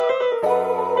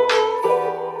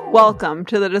Welcome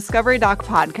to the Discovery Doc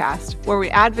podcast, where we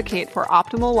advocate for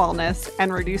optimal wellness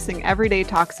and reducing everyday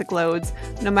toxic loads,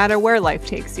 no matter where life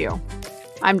takes you.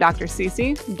 I'm Dr.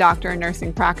 Cece, doctor in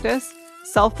nursing practice,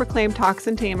 self-proclaimed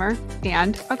toxin tamer,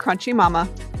 and a crunchy mama.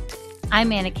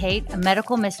 I'm Anna Kate, a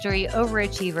medical mystery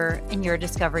overachiever and your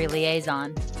discovery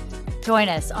liaison. Join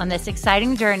us on this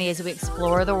exciting journey as we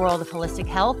explore the world of holistic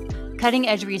health,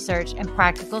 cutting-edge research, and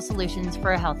practical solutions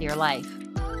for a healthier life.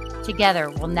 Together,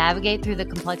 we'll navigate through the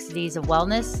complexities of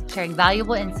wellness, sharing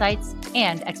valuable insights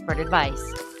and expert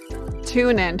advice.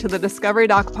 Tune in to the Discovery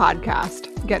Doc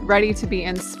podcast. Get ready to be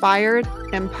inspired,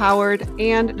 empowered,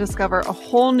 and discover a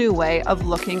whole new way of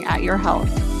looking at your health.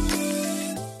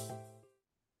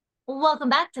 Welcome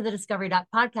back to the Discovery Doc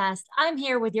podcast. I'm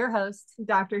here with your host,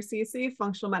 Dr. Cece,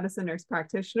 functional medicine nurse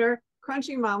practitioner,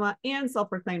 crunchy mama, and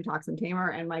self-proclaimed toxin tamer,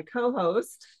 and my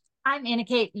co-host. I'm Anna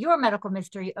Kate, your medical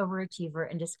mystery overachiever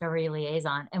and discovery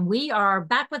liaison. And we are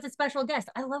back with a special guest.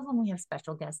 I love when we have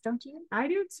special guests, don't you? I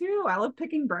do too. I love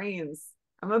picking brains.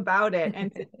 I'm about it.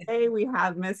 And today we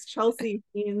have Miss Chelsea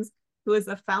Haynes, who is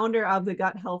the founder of the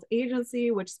Gut Health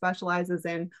Agency, which specializes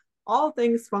in all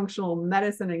things functional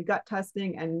medicine and gut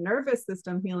testing and nervous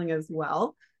system healing as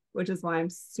well, which is why I'm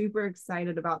super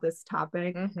excited about this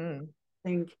topic. I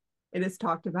think it is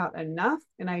talked about enough,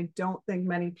 and I don't think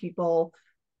many people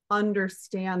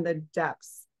understand the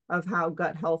depths of how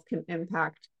gut health can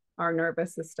impact our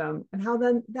nervous system and how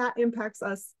then that impacts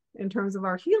us in terms of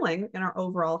our healing and our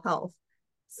overall health.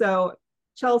 So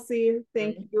Chelsea,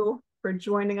 thank you for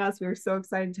joining us. We're so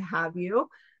excited to have you.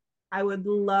 I would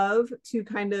love to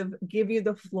kind of give you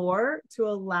the floor to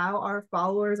allow our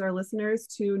followers, our listeners,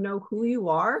 to know who you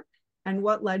are and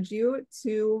what led you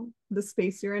to the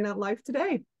space you're in at life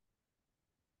today.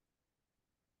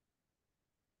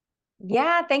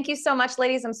 Yeah, thank you so much,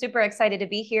 ladies. I'm super excited to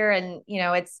be here. And,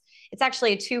 it's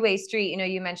actually a two-way street.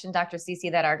 You mentioned, Dr.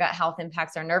 Cece, that our gut health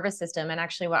impacts our nervous system. And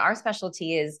actually what our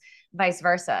specialty is vice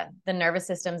versa, the nervous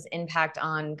system's impact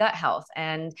on gut health.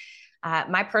 And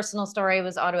my personal story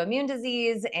was autoimmune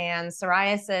disease and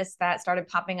psoriasis that started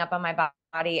popping up on my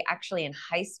body actually in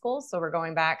high school. So we're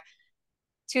going back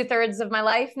 2/3 of my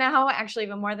life now, actually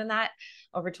even more than that,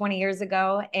 over 20 years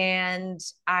ago. And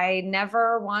I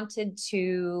never wanted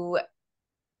to,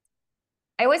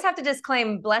 I always have to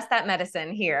disclaim, bless that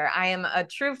medicine here. I am a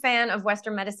true fan of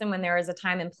Western medicine when there is a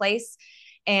time and place.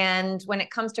 And when it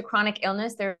comes to chronic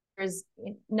illness, there's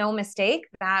no mistake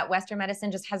that Western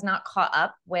medicine just has not caught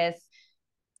up with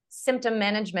symptom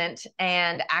management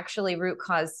and actually root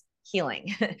cause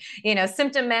healing.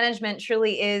 Symptom management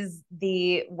truly is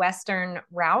the Western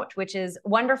route, which is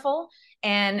wonderful.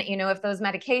 And, if those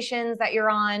medications that you're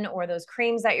on or those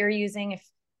creams that you're using, if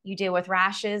you deal with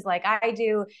rashes like I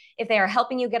do, if they are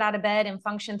helping you get out of bed and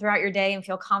function throughout your day and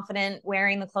feel confident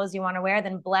wearing the clothes you want to wear,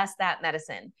 then bless that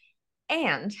medicine.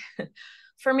 And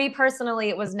for me personally,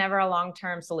 it was never a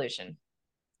long-term solution.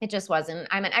 It just wasn't.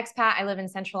 I'm an expat. I live in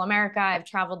Central America. I've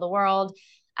traveled the world.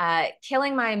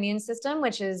 Killing my immune system,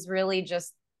 which is really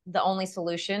just the only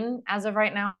solution as of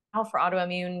right now for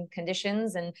autoimmune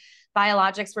conditions, and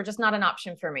biologics were just not an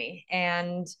option for me.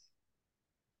 And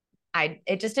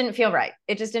it just didn't feel right.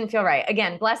 It just didn't feel right.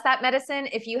 Again, bless that medicine.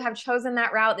 If you have chosen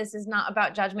that route, this is not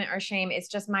about judgment or shame. It's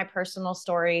just my personal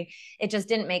story. It just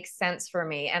didn't make sense for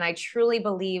me. And I truly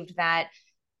believed that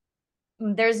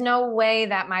there's no way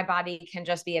that my body can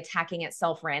just be attacking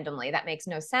itself randomly. That makes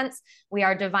no sense. We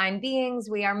are divine beings.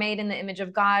 We are made in the image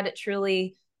of God,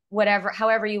 truly,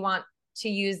 however you want to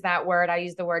use that word. I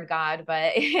use the word God,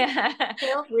 but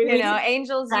angels,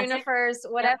 universe,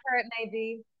 whatever it may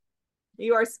be.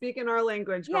 You are speaking our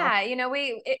language. Girl.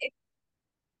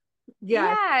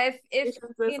 Yeah. If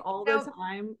this all the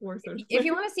time, we're so if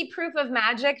you want to see proof of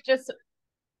magic,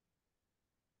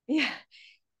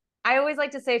 I always like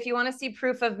to say, if you want to see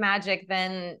proof of magic,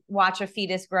 then watch a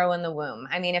fetus grow in the womb.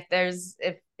 I mean,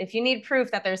 if you need proof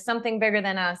that there's something bigger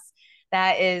than us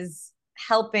that is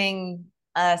helping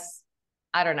us,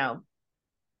 I don't know,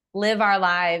 live our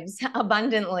lives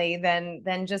abundantly,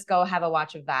 then just go have a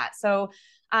watch of that. So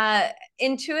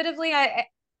intuitively, I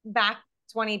back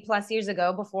 20 plus years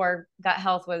ago, before gut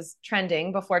health was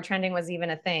trending, before trending was even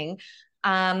a thing,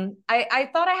 I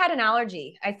thought I had an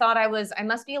allergy. I thought I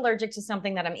must be allergic to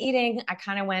something that I'm eating. I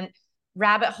kind of went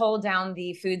rabbit hole down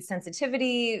the food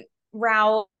sensitivity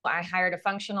route. I hired a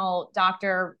functional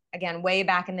doctor, again, way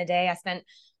back in the day. I spent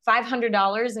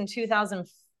 $500 in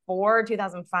 2004,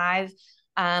 2005,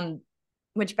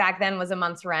 which back then was a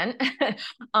month's rent,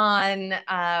 on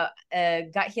a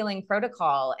gut healing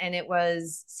protocol. And it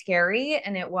was scary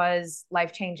and it was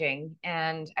life-changing.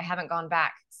 And I haven't gone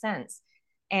back since.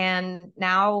 And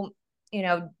now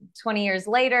 20 years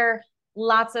later,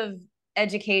 lots of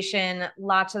education,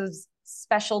 lots of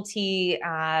specialty,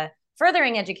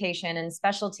 furthering education and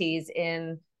specialties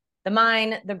in the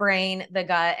mind, the brain, the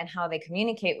gut, and how they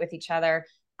communicate with each other.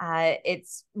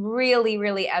 It's really,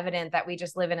 really evident that we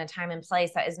just live in a time and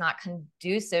place that is not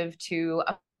conducive to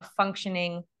a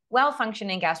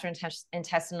well-functioning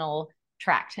gastrointestinal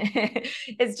tract.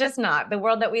 It's just not. The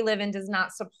world that we live in does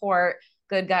not support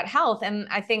good gut health. And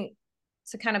I think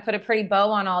to kind of put a pretty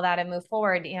bow on all that and move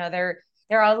forward, there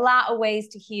are a lot of ways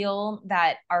to heal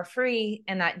that are free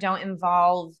and that don't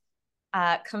involve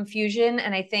confusion.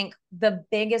 And I think the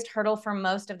biggest hurdle for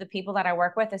most of the people that I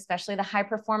work with, especially the high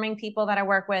performing people that I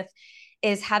work with,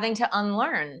 is having to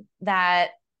unlearn that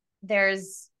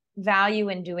there's value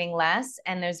in doing less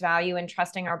and there's value in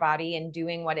trusting our body and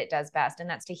doing what it does best. And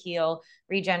that's to heal,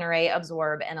 regenerate,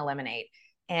 absorb, and eliminate.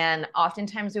 And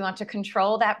oftentimes we want to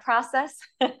control that process.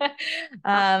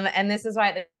 And this is why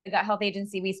at the Gut Health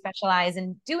Agency, we specialize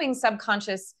in doing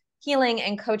subconscious healing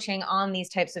and coaching on these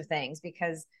types of things,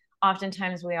 because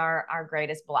oftentimes we are our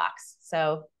greatest blocks.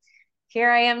 So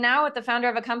here I am now with the founder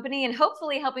of a company and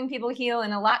hopefully helping people heal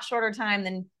in a lot shorter time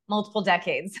than multiple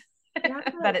decades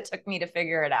that it took me to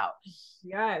figure it out.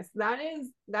 Yes, that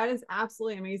is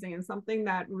absolutely amazing, and something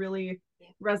that really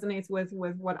resonates with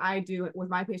what I do with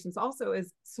my patients also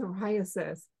is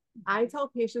psoriasis. I tell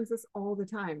patients this all the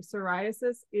time.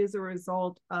 Psoriasis is a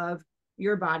result of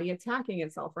your body attacking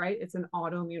itself, right? It's an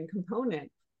autoimmune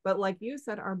component. But like you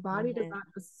said, our body does not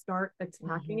just start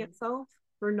attacking itself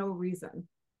for no reason.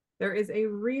 There is a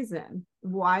reason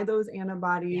why those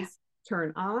antibodies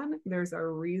turn on. There's a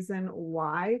reason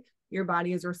why your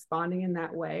body is responding in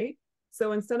that way.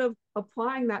 So instead of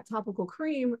applying that topical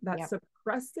cream that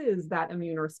suppresses that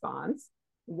immune response,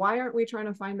 why aren't we trying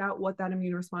to find out what that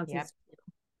immune response is?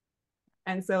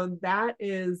 And so that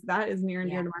is near and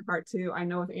dear to my heart too. I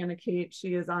know with Anna Kate,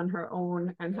 she is on her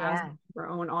own and has her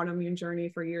own autoimmune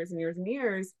journey for years and years and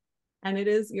years. And it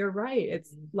is, you're right.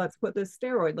 It's let's put this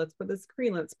steroid, let's put this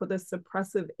cream, let's put this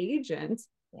suppressive agent,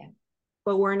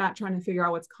 but we're not trying to figure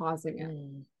out what's causing it.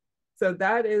 So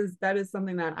that is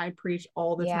something that I preach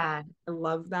all the time. I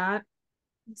love that.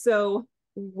 So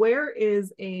where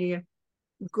is a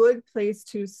good place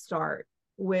to start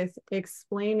with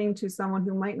explaining to someone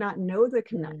who might not know the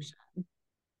connection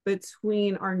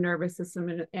between our nervous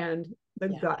system and the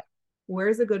gut?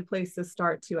 Where's a good place to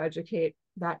start to educate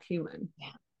that human?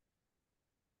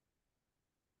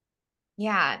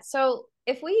 So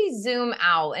if we zoom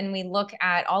out and we look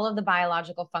at all of the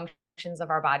biological functions of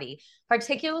our body,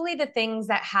 particularly the things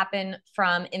that happen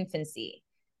from infancy,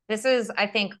 this is, I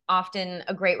think, often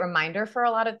a great reminder for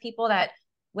a lot of people that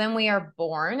when we are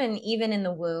born and even in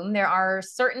the womb, there are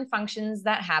certain functions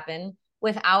that happen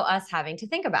without us having to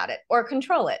think about it or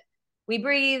control it. We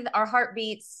breathe, our heart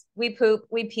beats, we poop,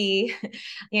 we pee.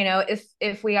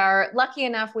 If we are lucky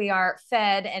enough, we are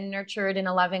fed and nurtured in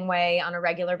a loving way on a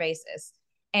regular basis.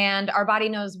 And our body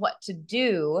knows what to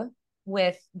do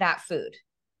with that food,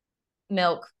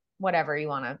 milk, whatever you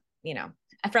want to,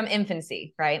 from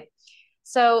infancy, right?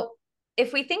 So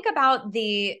if we think about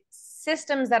the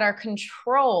systems that are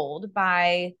controlled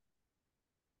by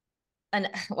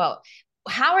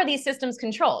how are these systems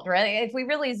controlled, right? If we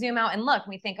really zoom out and look,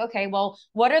 we think, okay, well,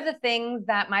 what are the things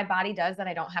that my body does that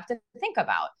I don't have to think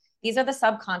about? These are the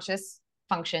subconscious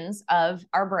functions of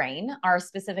our brain,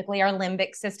 specifically our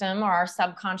limbic system or our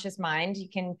subconscious mind. You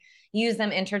can use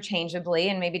them interchangeably,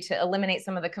 and maybe to eliminate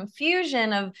some of the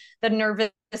confusion of the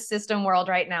nervous system world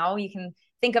right now, you can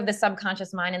think of the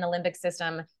subconscious mind and the limbic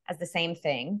system as the same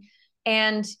thing.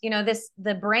 And,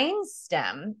 the brain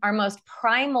stem, our most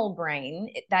primal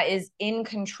brain that is in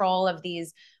control of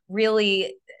these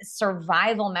really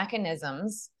survival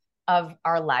mechanisms of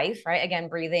our life, right? Again,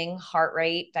 breathing, heart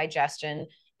rate, digestion,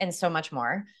 and so much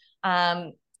more.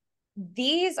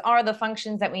 These are the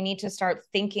functions that we need to start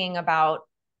thinking about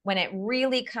when it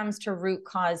really comes to root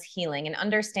cause healing, and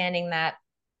understanding that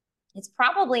it's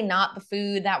probably not the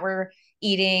food that we're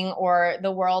eating or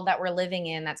the world that we're living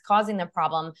in that's causing the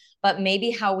problem, but maybe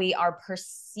how we are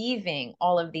perceiving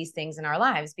all of these things in our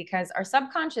lives, because our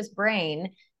subconscious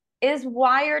brain is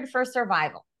wired for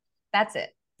survival. That's it.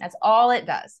 That's all it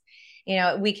does.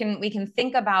 We can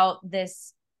think about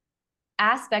this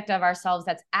aspect of ourselves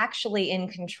that's actually in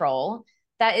control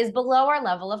that is below our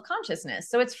level of consciousness.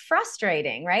 So it's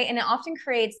frustrating, right? And it often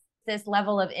creates this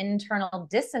level of internal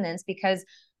dissonance because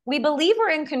we believe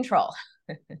we're in control.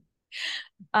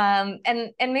 And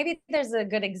maybe there's a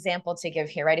good example to give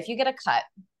here, right? If you get a cut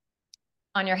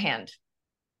on your hand,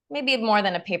 maybe more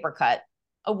than a paper cut,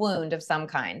 a wound of some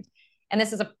kind, and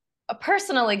this is a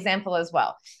personal example as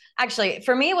well. Actually,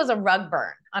 for me, it was a rug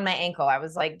burn on my ankle. I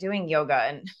was like doing yoga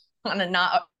and on a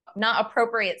not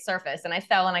appropriate surface, and I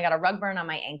fell and I got a rug burn on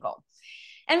my ankle.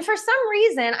 And for some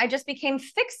reason, I just became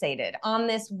fixated on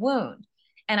this wound.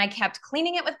 And I kept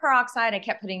cleaning it with peroxide. I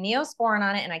kept putting Neosporin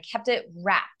on it, and I kept it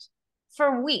wrapped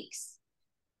for weeks.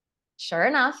 Sure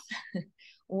enough,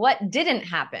 what didn't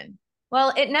happen?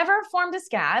 Well, it never formed a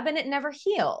scab and it never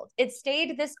healed. It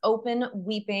stayed this open,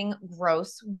 weeping,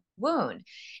 gross wound.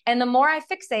 And the more I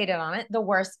fixated on it, the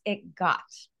worse it got.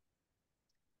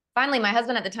 Finally, my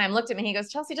husband at the time looked at me. He goes,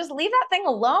 Chelsea, just leave that thing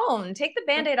alone. Take the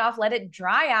Band-Aid off, let it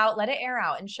dry out, let it air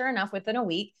out. And sure enough, within a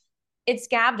week, it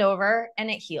scabbed over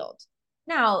and it healed.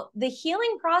 Now, the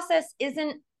healing process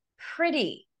isn't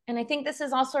pretty. And I think this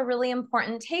is also a really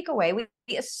important takeaway.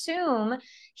 We assume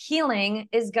healing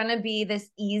is going to be this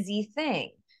easy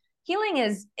thing. Healing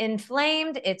is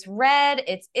inflamed, it's red,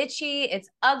 it's itchy, it's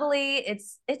ugly,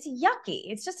 it's yucky.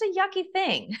 It's just a yucky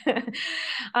thing,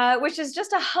 which is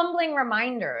just a humbling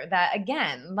reminder that,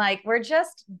 again, like we're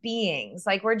just beings,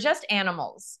 like we're just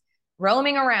animals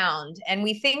roaming around, and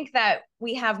we think that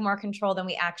we have more control than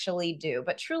we actually do.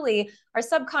 But truly, our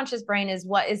subconscious brain is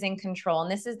what is in control.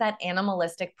 And this is that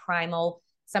animalistic, primal,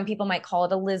 some people might call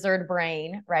it a lizard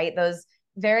brain, right? Those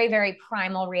very, very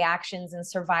primal reactions and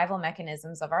survival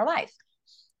mechanisms of our life.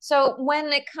 So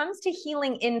when it comes to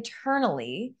healing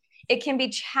internally, it can be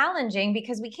challenging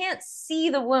because we can't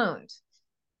see the wound.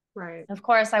 Right. Of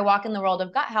course, I walk in the world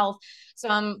of gut health. So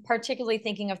I'm particularly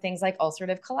thinking of things like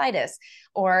ulcerative colitis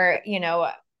or, you know,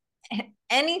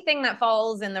 anything that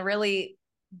falls in the really,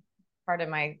 pardon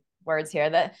my words here,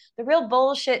 the real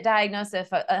bullshit diagnosis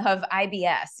of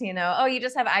IBS, you know, oh, you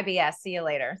just have IBS, see you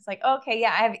later. It's like, okay,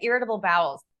 yeah, I have irritable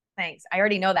bowels. Thanks. I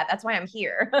already know that. That's why I'm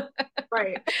here.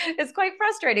 Right. It's quite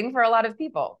frustrating for a lot of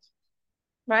people.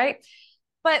 Right.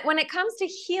 But when it comes to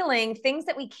healing, things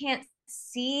that we can't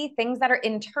see, things that are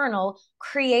internal,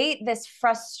 create this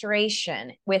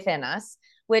frustration within us,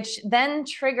 which then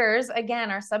triggers,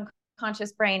 again, our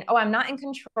subconscious brain. Oh, I'm not in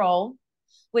control,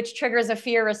 which triggers a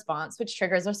fear response, which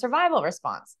triggers a survival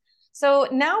response. So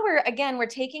now we're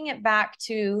taking it back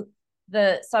to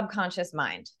the subconscious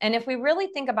mind. And if we really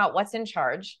think about what's in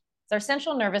charge, it's our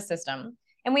central nervous system.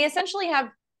 And we essentially have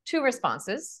two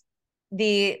responses: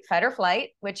 the fight or flight,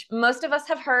 which most of us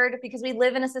have heard because we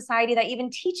live in a society that even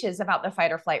teaches about the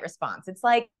fight or flight response. It's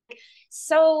like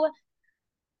so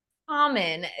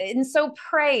common and so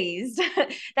praised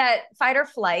that fight or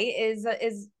flight is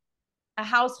a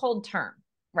household term,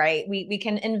 right? We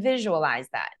can visualize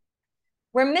that.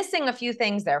 We're missing a few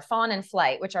things there, fawn and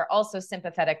flight, which are also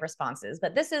sympathetic responses.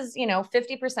 But this is,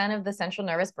 50% of the central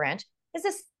nervous branch is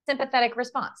a sympathetic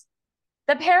response.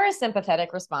 The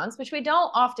parasympathetic response, which we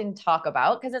don't often talk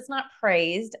about because it's not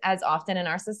praised as often in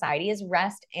our society, is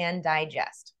rest and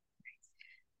digest.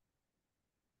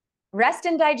 Rest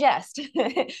and digest.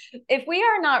 If we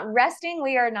are not resting,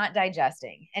 we are not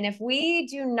digesting. And if we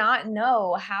do not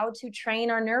know how to train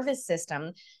our nervous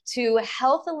system to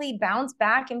healthily bounce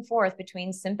back and forth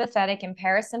between sympathetic and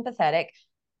parasympathetic,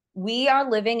 we are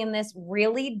living in this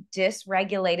really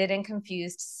dysregulated and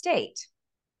confused state.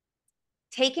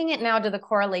 Taking it now to the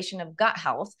correlation of gut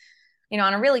health,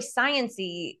 on a really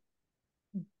sciencey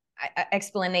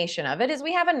explanation of it, is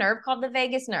we have a nerve called the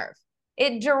vagus nerve.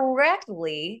 It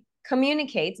directly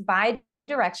communicates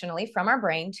bidirectionally from our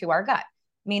brain to our gut.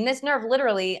 I mean, this nerve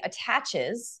literally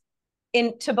attaches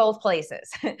into both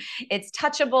places. It's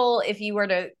touchable. If you were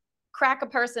to crack a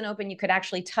person open, you could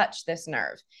actually touch this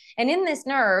nerve. And in this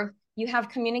nerve, you have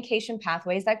communication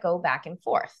pathways that go back and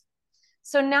forth.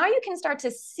 So now you can start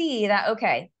to see that,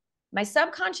 okay, my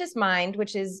subconscious mind,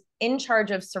 which is in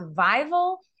charge of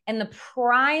survival and the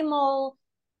primal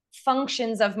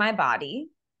functions of my body,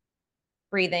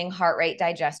 breathing, heart rate,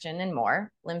 digestion, and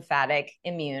more, lymphatic,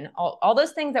 immune, all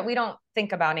those things that we don't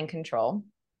think about in control.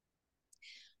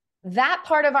 That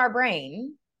part of our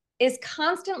brain is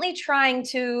constantly trying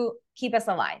to keep us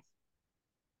alive.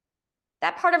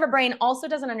 That part of our brain also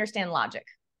doesn't understand logic.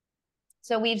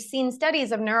 So we've seen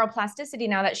studies of neuroplasticity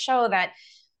now that show that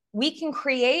we can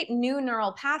create new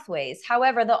neural pathways.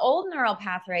 However, the old neural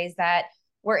pathways that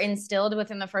were instilled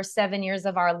within the first 7 years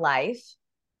of our life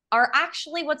are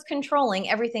actually what's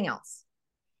controlling everything else.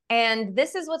 And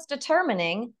this is what's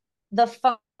determining the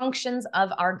functions of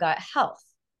our gut health.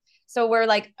 So we're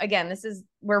like, again,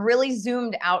 we're really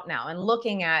zoomed out now and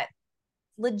looking at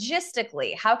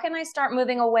logistically, how can I start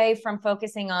moving away from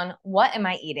focusing on what am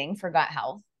I eating for gut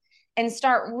health and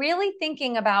start really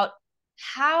thinking about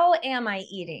how am I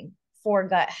eating for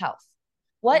gut health?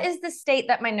 What is the state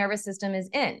that my nervous system is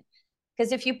in?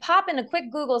 Because if you pop in a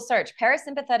quick Google search,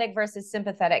 parasympathetic versus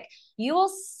sympathetic, you will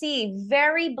see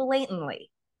very blatantly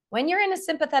when you're in a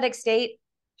sympathetic state,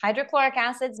 hydrochloric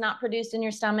acid's not produced in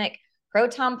your stomach,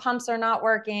 proton pumps are not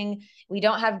working, we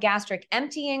don't have gastric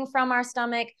emptying from our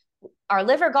stomach, our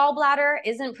liver gallbladder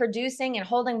isn't producing and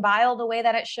holding bile the way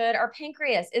that it should, our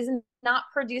pancreas is not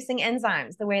producing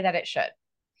enzymes the way that it should.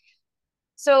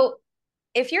 So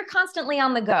if you're constantly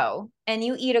on the go and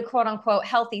you eat a quote unquote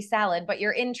healthy salad, but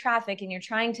you're in traffic and you're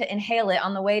trying to inhale it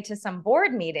on the way to some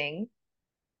board meeting,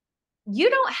 you're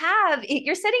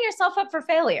setting yourself up for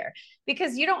failure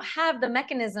because you don't have the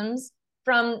mechanisms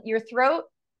from your throat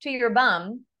to your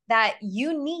bum that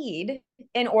you need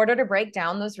in order to break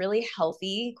down those really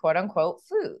healthy quote unquote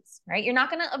foods, right? You're not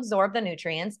going to absorb the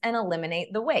nutrients and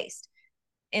eliminate the waste.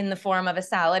 In the form of a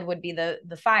salad would be the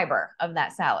fiber of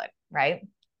that salad, right?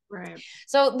 Right.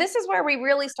 So this is where we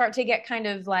really start to get kind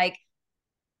of like,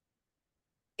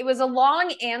 it was a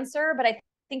long answer, but I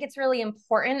think it's really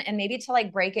important, and maybe to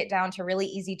like break it down to really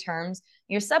easy terms.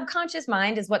 Your subconscious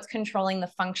mind is what's controlling the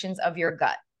functions of your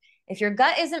gut. If your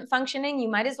gut isn't functioning, you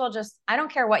might as well just, I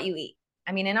don't care what you eat.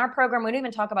 I mean, in our program, we don't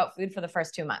even talk about food for the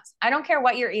first 2 months. I don't care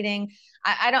what you're eating.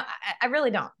 I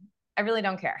really don't. I really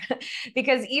don't care.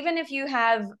 Because even if you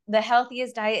have the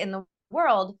healthiest diet in the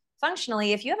world,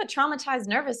 functionally, if you have a traumatized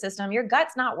nervous system, your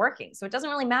gut's not working. So it doesn't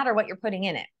really matter what you're putting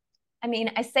in it. I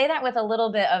mean, I say that with a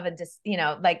little bit of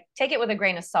like take it with a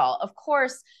grain of salt. Of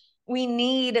course, we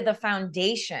need the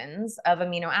foundations of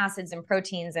amino acids and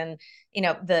proteins and,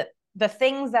 the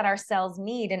things that our cells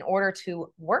need in order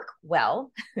to work well.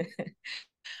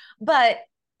 But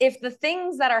if the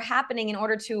things that are happening in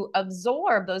order to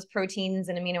absorb those proteins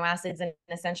and amino acids and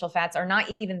essential fats are not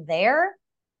even there,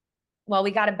 well,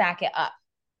 we got to back it up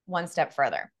one step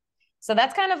further. So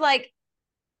that's kind of like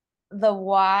the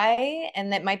why,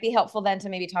 and that might be helpful then to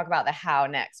maybe talk about the how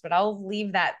next, but I'll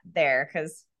leave that there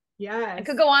because I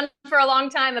could go on for a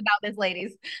long time about this,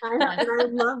 ladies. I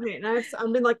love it. And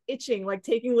I've been like itching, like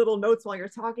taking little notes while you're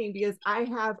talking, because I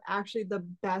have actually the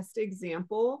best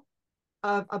example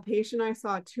of a patient I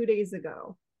saw 2 days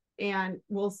ago, and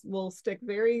we'll stick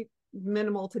very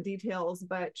minimal to details,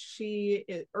 but she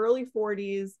is early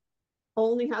 40s,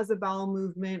 only has a bowel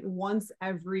movement once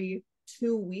every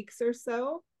 2 weeks or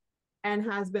so,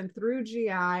 and has been through GI,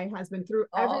 has been through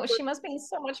she must be in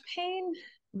so much pain.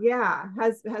 Yeah,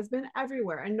 has been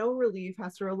everywhere and no relief,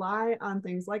 has to rely on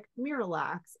things like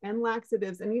Miralax and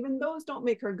laxatives, and even those don't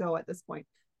make her go at this point.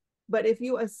 But if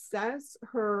you assess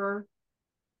her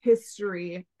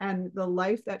history and the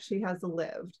life that she has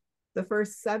lived, the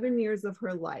first 7 years of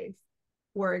her life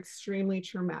were extremely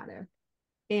traumatic,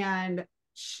 and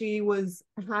she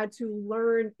had to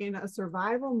learn in a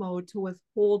survival mode to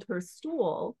withhold her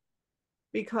stool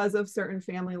because of certain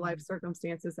family life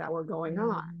circumstances that were going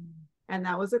on. And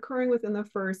that was occurring within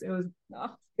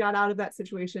got out of that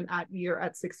situation at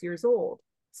 6 years old.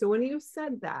 So when you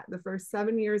said that, the first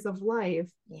 7 years of life,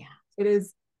 it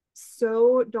is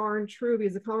so darn true,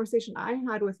 because the conversation I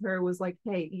had with her was like,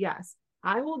 hey, yes,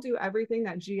 I will do everything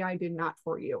that GI did not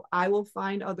for you. I will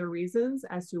find other reasons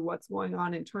as to what's going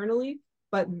on internally,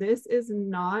 but this is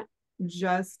not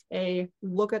just a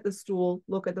look at the stool,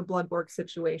 look at the blood work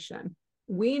situation.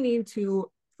 We need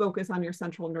to focus on your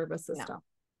central nervous system.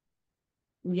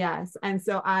 Yes. And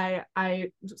so I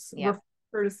just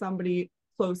refer to somebody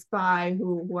close by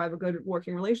who I have a good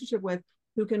working relationship with,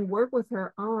 who can work with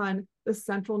her on the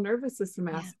central nervous system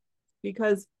aspect,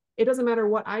 because it doesn't matter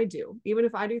what I do. Even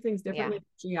if I do things differently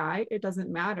with GI, it doesn't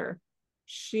matter.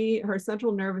 Her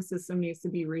central nervous system needs to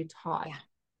be retaught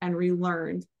and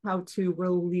relearned how to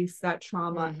release that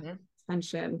trauma,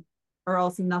 tension, or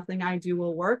else nothing I do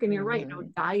will work. And you're right, no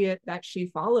diet that she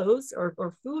follows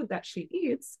or food that she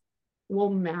eats will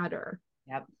matter.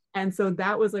 And so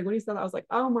that was like, when you said that, I was like,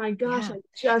 oh my gosh, I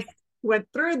just went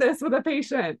through this with a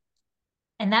patient.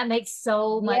 And that makes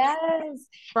so much sense.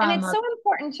 And it's so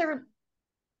important to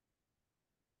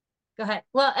go ahead.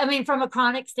 Well, I mean, from a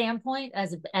chronic standpoint,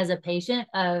 as a patient,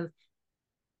 of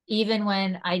even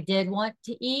when I did want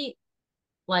to eat,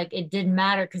 like it didn't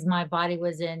matter because my body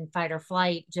was in fight or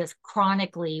flight just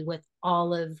chronically with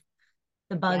all of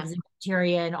the bugs and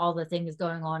bacteria and all the things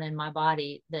going on in my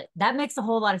body. That makes a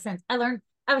whole lot of sense.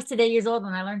 I was today years old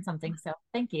when I learned something. So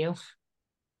thank you.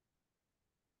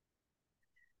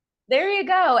 There you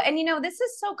go. And this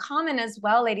is so common as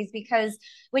well, ladies, because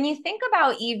when you think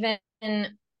about even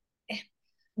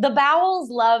the bowels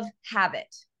love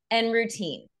habit and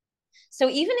routine. So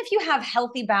even if you have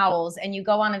healthy bowels and you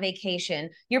go on a vacation,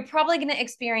 you're probably going to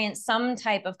experience some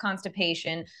type of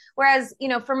constipation. Whereas,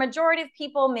 for majority of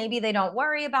people, maybe they don't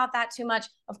worry about that too much.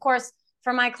 Of course,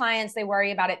 For my clients, they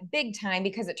worry about it big time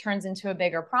because it turns into a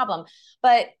bigger problem.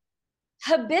 But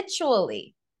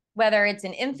habitually, whether it's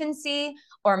in infancy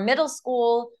or middle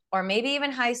school or maybe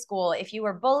even high school, if you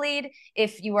were bullied,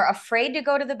 if you were afraid to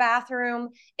go to the bathroom,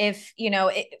 if,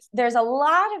 there's a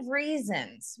lot of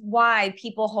reasons why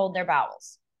people hold their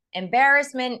bowels,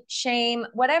 embarrassment, shame,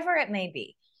 whatever it may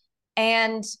be.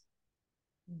 And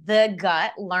the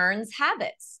gut learns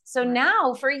habits. So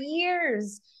now for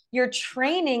years, you're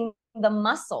training the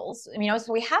muscles,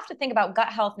 so we have to think about gut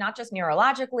health, not just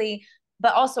neurologically,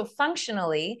 but also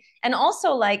functionally and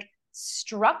also like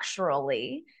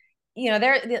structurally.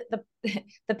 The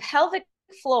pelvic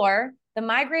floor, the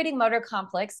migrating motor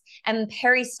complex, and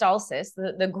peristalsis,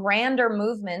 the grander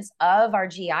movements of our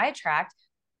GI tract,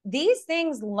 these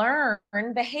things learn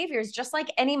behaviors just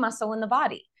like any muscle in the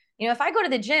body. If I go to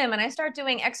the gym and I start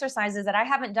doing exercises that I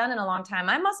haven't done in a long time,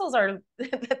 my muscles they're going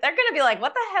to be like,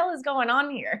 what the hell is going on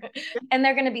here? And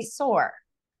they're going to be sore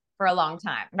for a long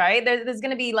time, right? There's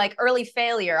going to be like early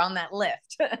failure on that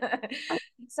lift.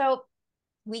 So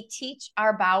we teach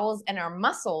our bowels and our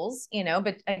muscles,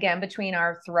 but again, between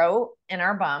our throat and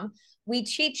our bum, we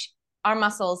teach our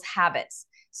muscles habits.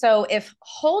 So if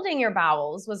holding your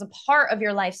bowels was a part of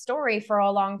your life story for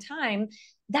a long time,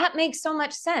 that makes so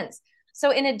much sense. So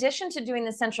in addition to doing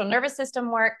the central nervous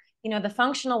system work, the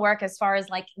functional work as far as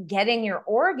like getting your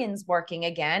organs working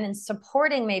again and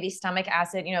supporting maybe stomach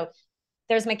acid,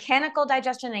 there's mechanical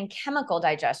digestion and chemical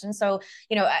digestion. So,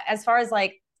 as far as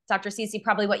like Dr. Cece,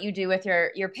 probably what you do with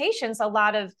your patients, a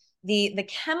lot of the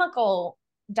chemical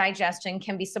digestion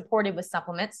can be supported with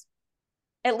supplements,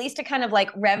 at least to kind of like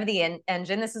rev the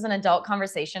engine. This is an adult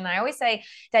conversation. I always say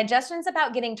digestion is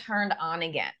about getting turned on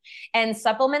again. And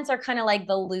supplements are kind of like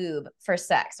the lube for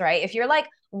sex, right? If you're like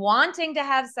wanting to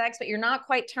have sex, but you're not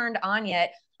quite turned on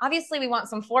yet, obviously we want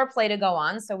some foreplay to go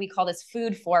on. So we call this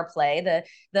food foreplay,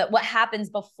 the what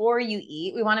happens before you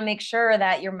eat. We want to make sure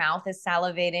that your mouth is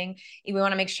salivating. We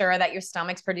want to make sure that your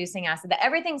stomach's producing acid, that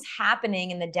everything's happening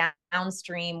in the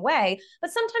downstream way. But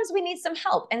sometimes we need some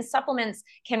help, and supplements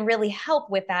can really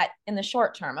help with that in the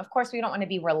short term. Of course, we don't want to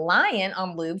be reliant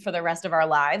on lube for the rest of our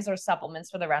lives or supplements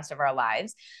for the rest of our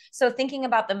lives. So thinking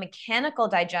about the mechanical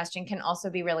digestion can also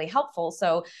be really helpful.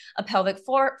 So a pelvic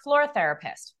floor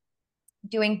therapist,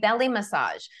 doing belly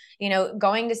massage,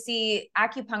 going to see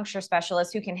acupuncture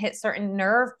specialists who can hit certain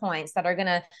nerve points that are going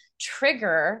to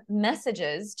trigger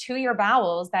messages to your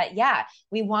bowels that,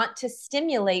 we want to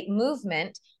stimulate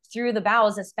movement through the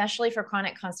bowels, especially for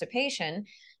chronic constipation.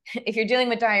 If you're dealing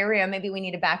with diarrhea, maybe we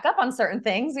need to back up on certain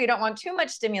things. We don't want too much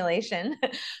stimulation.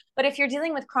 But if you're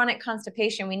dealing with chronic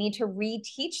constipation, we need to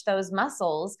reteach those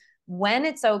muscles when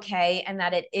it's okay, and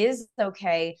that it is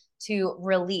okay to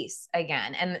release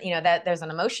again. And, that there's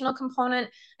an emotional component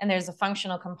and there's a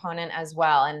functional component as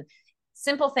well. And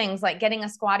simple things like getting a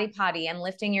squatty potty and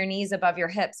lifting your knees above your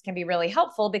hips can be really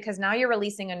helpful, because now you're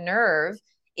releasing a nerve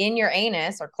in your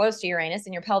anus or close to your anus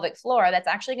in your pelvic floor that's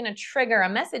actually going to trigger a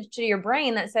message to your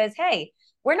brain that says, hey,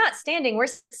 we're not standing, we're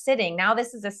sitting. Now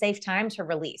this is a safe time to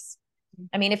release.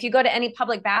 I mean, if you go to any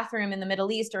public bathroom in the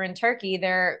Middle East or in Turkey,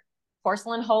 they're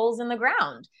porcelain holes in the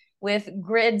ground with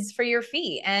grids for your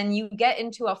feet, and you get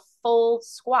into a full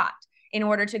squat in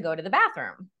order to go to the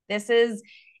bathroom. This is,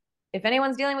 if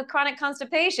anyone's dealing with chronic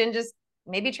constipation, just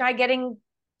maybe try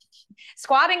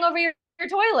squatting over your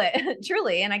toilet,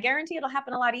 truly. And I guarantee it'll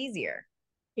happen a lot easier.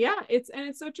 Yeah, it's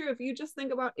so true. If you just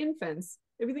think about infants,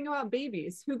 if you think about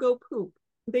babies who go poop,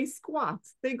 they squat,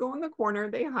 they go in the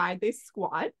corner, they hide, they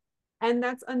squat. And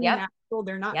that's a natural,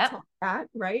 they're not taught that,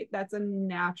 right? That's a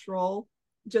natural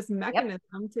just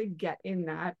mechanism to get in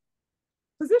that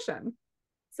position.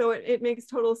 So it makes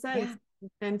total sense.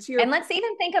 And let's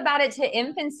even think about it to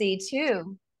infancy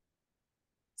too.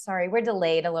 Sorry, we're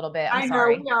delayed a little bit. I'm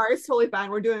sorry. We are. It's totally fine.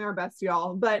 We're doing our best,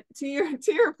 y'all. But to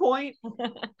your point,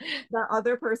 the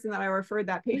other person that I referred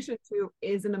that patient to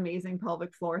is an amazing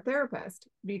pelvic floor therapist,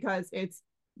 because it's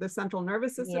the central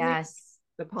nervous system. Yes.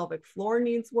 The pelvic floor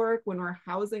needs work. When we're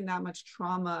housing that much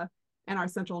trauma and our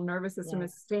central nervous system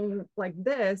is staying like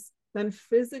this, then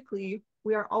physically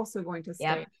we are also going to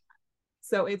stay.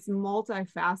 So it's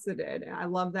multifaceted. And I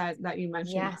love that you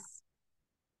mentioned that.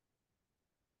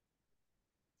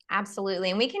 Absolutely.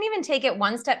 And we can even take it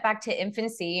one step back to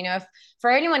infancy. If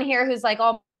for anyone here who's like,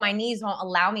 oh, my knees won't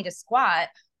allow me to squat,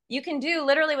 you can do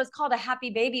literally what's called a happy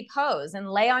baby pose and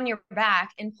lay on your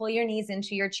back and pull your knees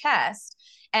into your chest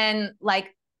and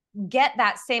like get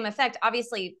that same effect.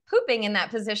 Obviously, pooping in that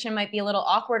position might be a little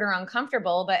awkward or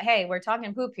uncomfortable, but hey, we're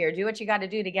talking poop here. Do what you got to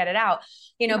do to get it out.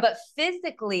 But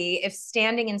physically, if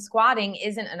standing and squatting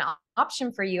isn't an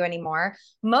option for you anymore,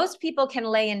 most people can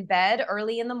lay in bed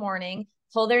early in the morning,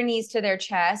 pull their knees to their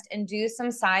chest, and do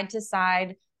some side to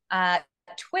side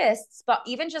twists. But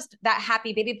even just that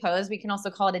happy baby pose, we can also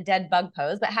call it a dead bug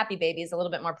pose, but happy baby is a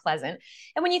little bit more pleasant.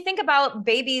 And when you think about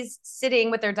babies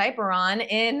sitting with their diaper on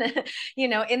in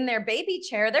in their baby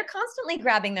chair, they're constantly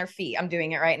grabbing their feet. I'm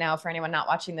doing it right now for anyone not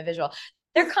watching the visual.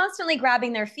 They're constantly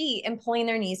grabbing their feet and pulling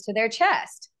their knees to their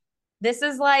chest. This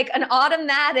is like an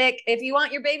automatic, if you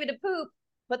want your baby to poop,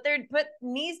 put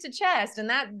knees to chest, and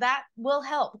that will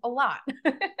help a lot.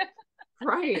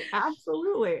 Right.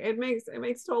 Absolutely. It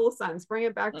makes total sense. Bring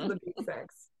it back to the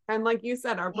basics. And like you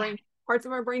said, our brain, parts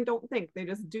of our brain don't think, they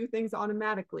just do things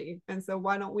automatically. And so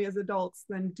why don't we as adults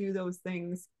then do those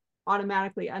things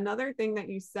automatically? Another thing that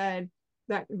you said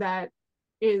that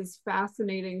is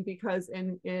fascinating, because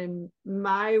in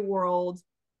my world,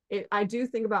 I do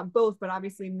think about both, but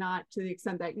obviously not to the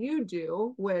extent that you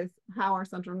do with how our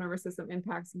central nervous system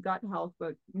impacts gut health,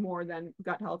 but more than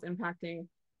gut health impacting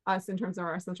us in terms of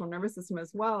our central nervous system as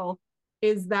well,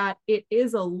 is that it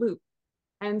is a loop.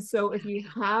 And so if you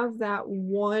have that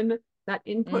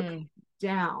input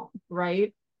down,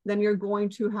 right, then you're going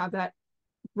to have that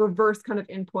reverse kind of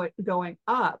input going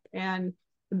up. And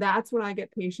that's when I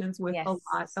get patients with a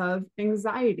lot of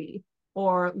anxiety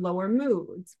or lower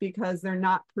moods, because they're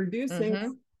not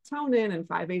producing serotonin and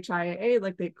 5-HIAA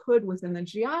like they could within the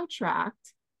GI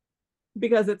tract,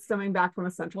 because it's stemming back from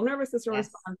a central nervous system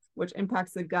response, which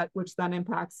impacts the gut, which then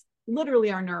impacts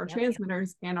literally our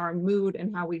neurotransmitters and our mood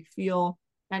and how we feel,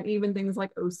 and even things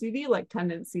like OCD like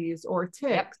tendencies or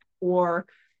tics or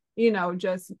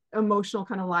just emotional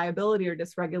kind of liability or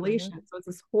dysregulation. So it's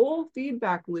this whole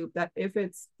feedback loop that, if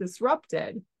it's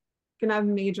disrupted, can have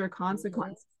major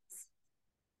consequences.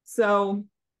 So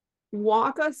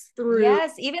walk us through.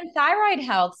 Yes, even thyroid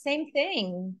health, same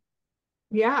thing.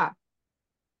 Yeah.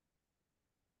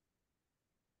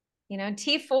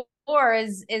 T4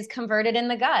 is converted in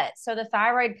the gut. So the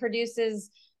thyroid produces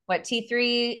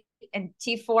T3 and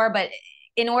T4, but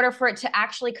in order for it to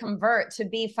actually convert to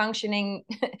be functioning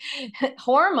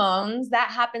hormones, that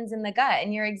happens in the gut.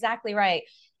 And you're exactly right.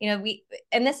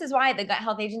 And this is why the Gut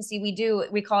Health Agency,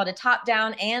 we call it a top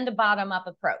down and a bottom up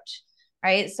approach,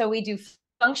 right? So we do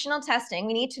functional testing.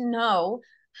 We need to know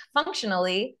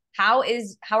functionally, how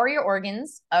are your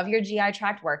organs of your GI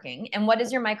tract working, and what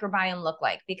does your microbiome look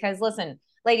like? Because listen,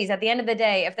 ladies, at the end of the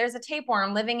day, if there's a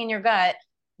tapeworm living in your gut,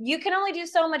 you can only do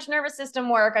so much nervous system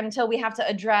work until we have to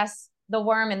address the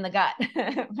worm in the gut,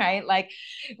 right? Like,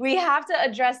 we have to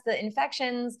address the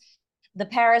infections, the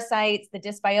parasites, the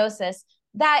dysbiosis.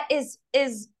 That is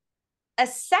a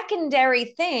secondary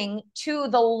thing to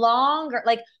the longer,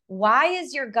 like, why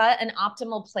is your gut an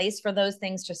optimal place for those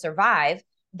things to survive?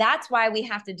 That's why we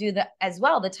have to do the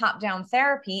top-down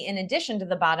therapy in addition to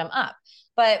the bottom-up.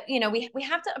 But, we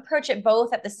have to approach it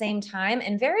both at the same time,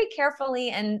 and very carefully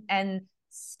and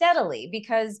steadily,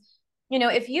 because,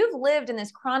 if you've lived in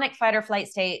this chronic fight or flight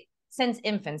state since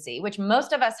infancy, which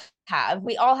most of us have,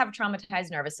 we all have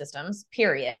traumatized nervous systems,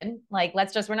 period. Like,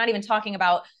 we're not even talking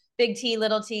about big T,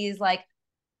 little T's. Like,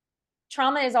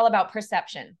 trauma is all about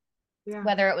perception. Yeah.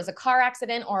 Whether it was a car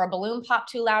accident or a balloon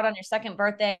popped too loud on your second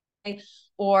birthday,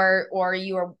 or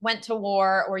you went to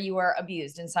war, or you were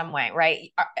abused in some way,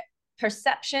 right?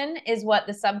 Perception is what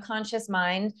the subconscious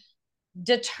mind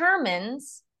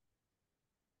determines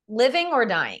living or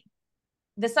dying.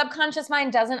 The subconscious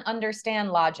mind doesn't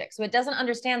understand logic. So it doesn't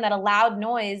understand that a loud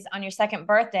noise on your second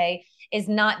birthday is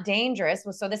not dangerous.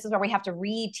 So this is where we have to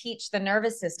reteach the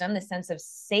nervous system the sense of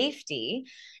safety.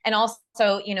 And also,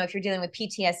 if you're dealing with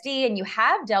PTSD and you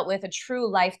have dealt with a true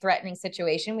life-threatening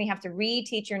situation, we have to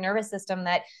reteach your nervous system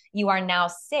that you are now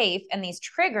safe, and these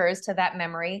triggers to that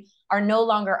memory are no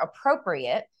longer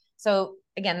appropriate. So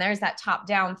again, there's that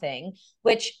top-down thing,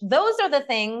 which those are the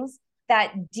things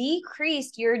that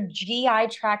decreased your GI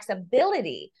tract's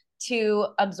ability to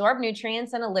absorb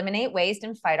nutrients and eliminate waste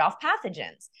and fight off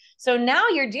pathogens. So now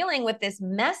you're dealing with this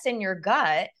mess in your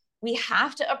gut. We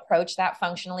have to approach that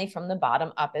functionally from the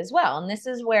bottom up as well. And this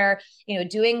is where,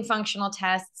 doing functional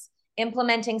tests,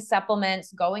 implementing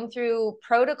supplements, going through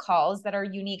protocols that are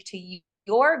unique to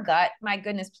your gut. My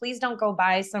goodness, please don't go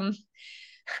buy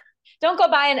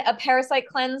a parasite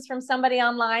cleanse from somebody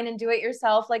online and do it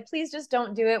yourself. Like, please just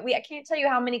don't do it. I can't tell you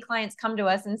how many clients come to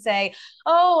us and say,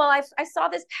 oh, well, I saw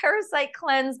this parasite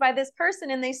cleanse by this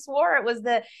person and they swore it was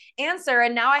the answer.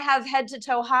 And now I have head to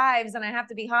toe hives and I have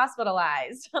to be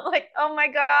hospitalized. Like, oh my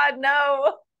God,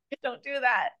 no. Don't do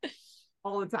that.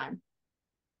 All the time.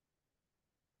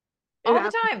 All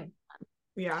the time.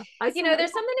 Yeah. There's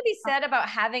something to be said about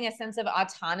having a sense of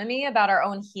autonomy about our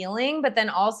own healing, but then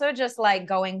also just like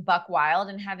going buck wild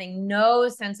and having no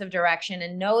sense of direction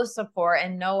and no support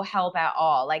and no help at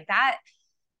all. Like that,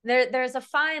 there's a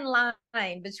fine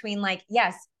line between like,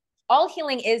 yes, all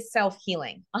healing is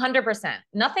self-healing, 100%.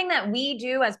 Nothing that we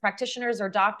do as practitioners or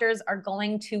doctors are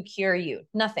going to cure you.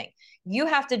 Nothing. You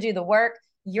have to do the work.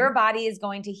 Your body is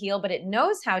going to heal, but it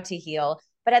knows how to heal.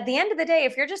 But at the end of the day,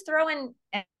 if you're just throwing,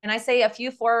 and I say a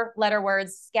few 4-letter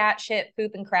words, scat, shit,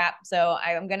 poop, and crap. So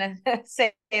I'm going to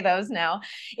say those now.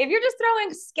 If you're just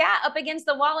throwing scat up against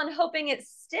the wall and hoping it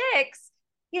sticks,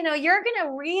 you're going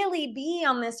to really be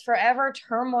on this forever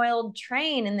turmoiled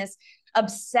train, and this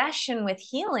obsession with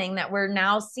healing that we're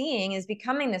now seeing is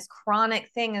becoming this chronic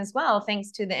thing as well,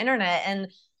 thanks to the internet. And,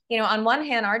 on one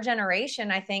hand, our generation,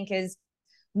 I think, is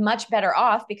much better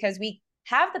off because we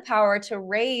have the power to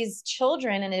raise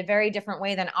children in a very different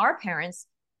way than our parents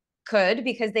could,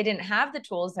 because they didn't have the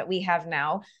tools that we have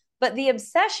now. But the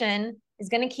obsession is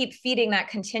going to keep feeding that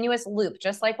continuous loop,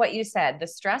 just like what you said, the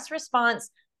stress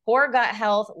response, poor gut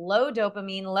health, low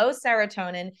dopamine, low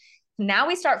serotonin. Now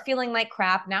we start feeling like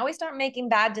crap. Now we start making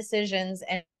bad decisions,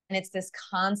 and it's this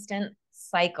constant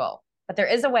cycle. But there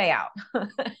is a way out.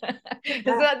 It's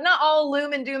not all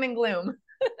loom and doom and gloom.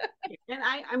 And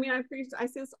I say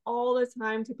this all the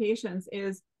time to patients,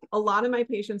 is a lot of my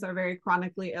patients are very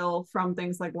chronically ill from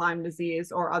things like Lyme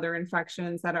disease or other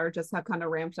infections that have kind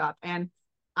of ramped up. And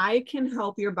I can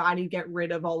help your body get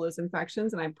rid of all those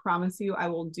infections. And I promise you, I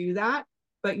will do that.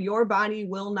 But your body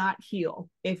will not heal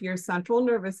if your central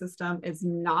nervous system is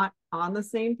not on the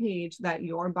same page that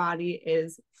your body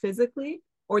is physically,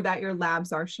 or that your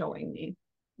labs are showing me.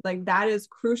 Like, that is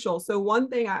crucial. So one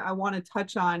thing I want to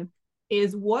touch on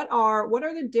is what are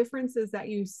the differences that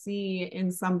you see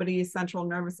in somebody's central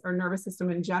nervous or nervous system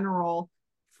in general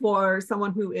for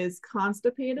someone who is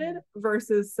constipated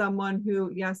versus someone who,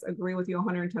 yes, agree with you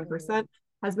 110%,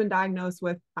 has been diagnosed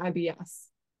with IBS.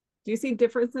 Do you see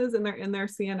differences in their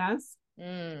CNS?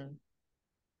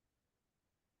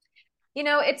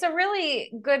 It's a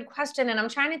really good question. And I'm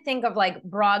trying to think of like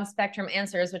broad spectrum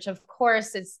answers, which of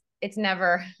course it's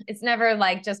never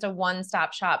like just a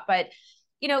one-stop shop, but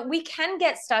we can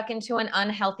get stuck into an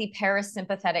unhealthy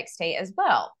parasympathetic state as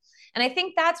well. And I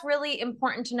think that's really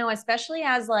important to know, especially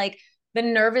as like the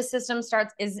nervous system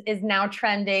is now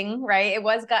trending, right? It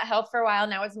was gut health for a while.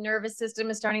 Now its nervous system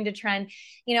is starting to trend.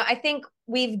 I think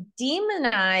we've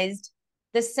demonized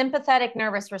the sympathetic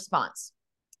nervous response.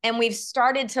 And we've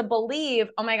started to believe,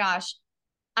 oh my gosh,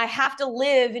 I have to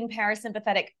live in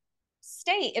parasympathetic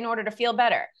state in order to feel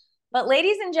better. But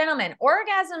ladies and gentlemen,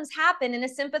 orgasms happen in a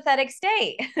sympathetic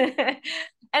state. And I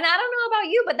don't know about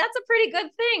you, but that's a pretty good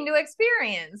thing to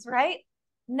experience, right?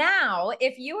 Now,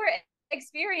 if you are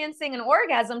experiencing an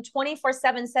orgasm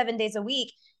 24/7, 7 days a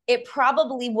week, it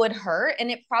probably would hurt,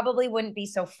 and it probably wouldn't be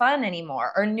so fun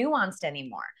anymore or nuanced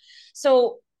anymore.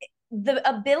 So the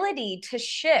ability to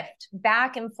shift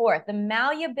back and forth, the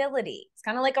malleability, it's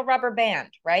kind of like a rubber band,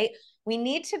 right? We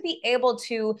need to be able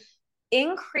to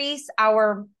increase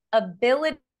our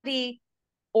ability,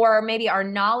 or maybe our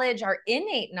knowledge, our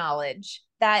innate knowledge,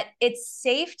 that it's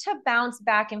safe to bounce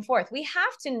back and forth. We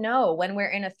have to know when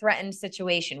we're in a threatened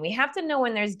situation. We have to know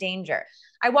when there's danger.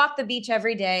 I walk the beach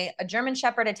every day. A German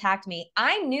Shepherd attacked me.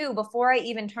 I knew before I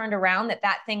even turned around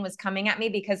that thing was coming at me,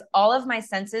 because all of my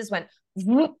senses went,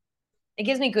 whoop. It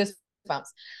gives me goosebumps.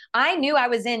 I knew I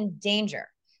was in danger.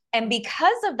 And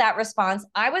because of that response,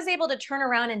 I was able to turn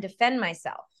around and defend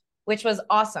myself, which was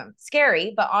awesome.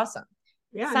 Scary, but awesome.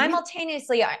 Yeah,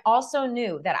 simultaneously, I also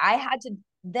knew that I had to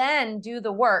then do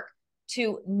the work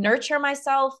to nurture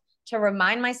myself, to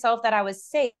remind myself that I was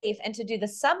safe, and to do the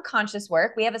subconscious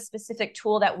work. We have a specific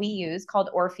tool that we use called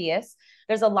Orpheus.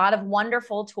 There's a lot of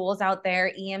wonderful tools out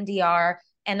there, EMDR,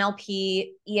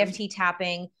 NLP, EFT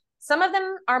tapping. Some of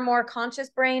them are more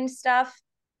conscious brain stuff.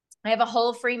 I have a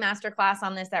whole free masterclass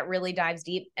on this that really dives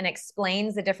deep and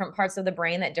explains the different parts of the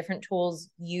brain that different tools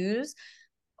use.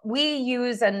 We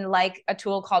use a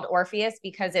tool called Orpheus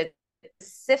because it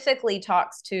specifically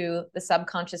talks to the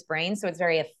subconscious brain. So it's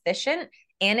very efficient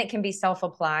and it can be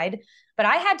self-applied. But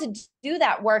I had to do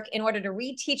that work in order to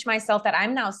reteach myself that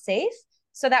I'm now safe.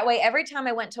 So that way, every time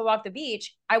I went to walk the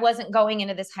beach, I wasn't going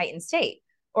into this heightened state.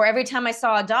 Or every time I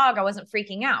saw a dog, I wasn't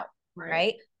freaking out,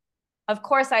 right? Of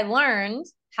course, I learned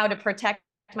how to protect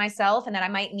myself, and that I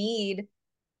might need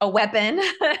a weapon,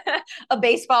 a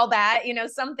baseball bat,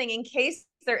 something in case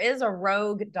there is a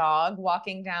rogue dog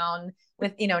walking down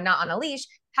with, not on a leash.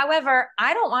 However,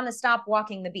 I don't want to stop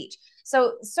walking the beach.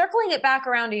 So circling it back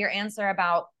around to your answer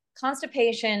about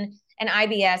constipation and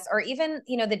IBS, or even,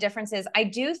 the differences, I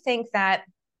do think that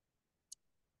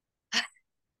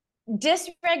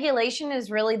dysregulation is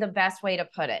really the best way to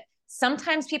put it.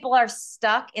 Sometimes people are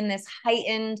stuck in this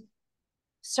heightened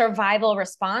survival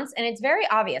response, and it's very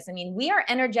obvious. I mean, we are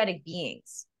energetic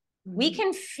beings. We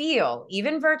can feel,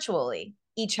 even virtually,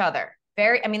 each other.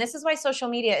 This is why social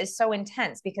media is so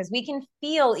intense, because we can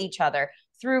feel each other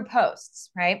through posts,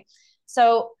 right?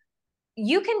 So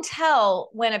you can tell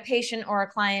when a patient or a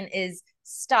client is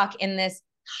stuck in this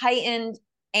heightened,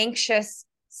 anxious,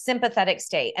 sympathetic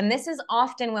state. And this is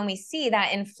often when we see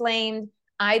that inflamed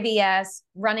IBS,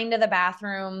 running to the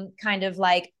bathroom, kind of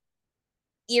like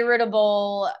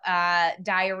irritable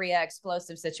diarrhea,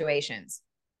 explosive situations.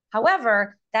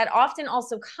 However, that often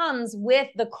also comes with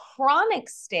the chronic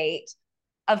state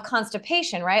of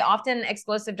constipation, right? Often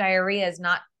explosive diarrhea is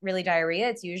not really diarrhea.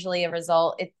 It's usually a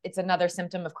result. It's another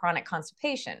symptom of chronic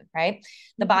constipation, right?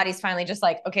 The body's finally just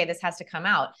like, okay, this has to come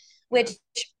out, which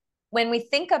when we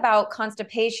think about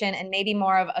constipation and maybe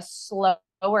more of a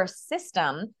slower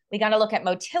system, we got to look at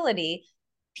motility.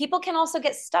 People can also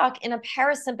get stuck in a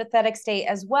parasympathetic state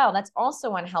as well. That's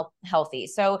also unhealthy.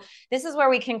 So this is where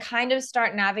we can kind of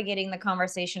start navigating the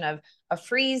conversation of a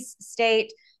freeze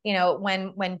state,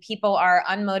 when people are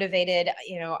unmotivated,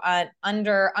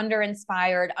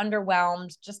 under-inspired,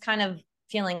 underwhelmed, just kind of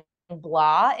feeling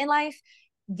blah in life.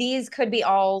 These could be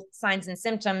all signs and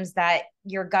symptoms that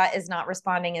your gut is not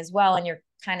responding as well, and you're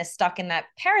kind of stuck in that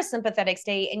parasympathetic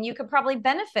state, and you could probably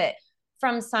benefit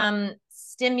from some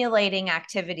stimulating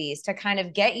activities to kind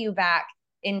of get you back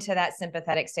into that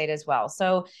sympathetic state as well.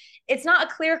 So it's not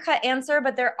a clear-cut answer,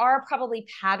 but there are probably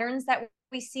patterns that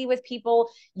we see with people.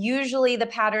 Usually the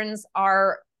patterns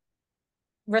are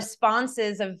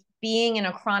responses of being in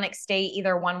a chronic state,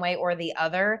 either one way or the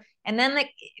other. And then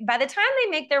by the time they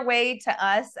make their way to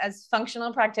us as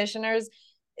functional practitioners,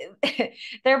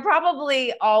 they're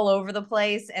probably all over the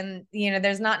place. And,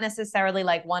 there's not necessarily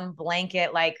like one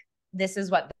blanket, like this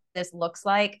is what this looks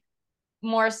like.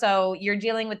 More so, you're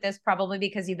dealing with this probably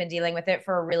because you've been dealing with it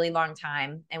for a really long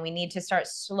time. And we need to start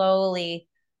slowly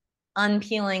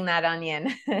unpeeling that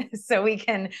onion so we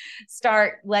can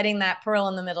start letting that pearl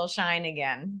in the middle shine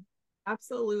again.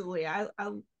 Absolutely.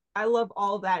 I love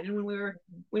all that. And when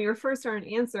you were first starting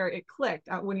to answer, it clicked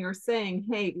when you were saying,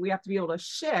 hey, we have to be able to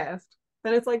shift.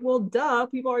 Then it's like, well, duh,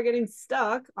 people are getting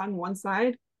stuck on one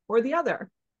side or the other.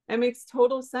 It makes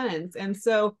total sense. And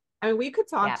so, we could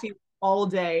talk to you all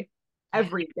day,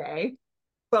 every day,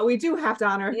 but we do have to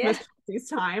honor Ms. Chelsea's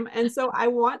time. And so I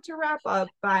want to wrap up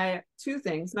by two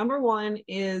things. Number one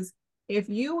is, if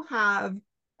you have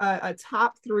a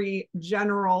top 3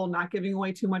 general, not giving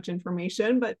away too much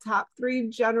information, but top 3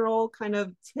 general kind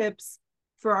of tips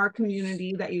for our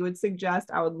community that you would suggest,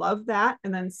 I would love that.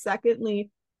 And then secondly,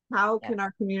 how can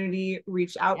our community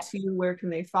reach out to you? Where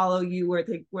can they follow you?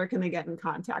 Where can they get in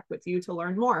contact with you to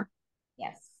learn more?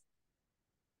 Yes.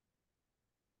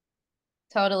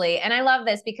 Totally. And I love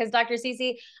this because Dr.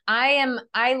 Cece, I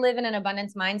live in an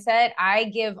abundance mindset. I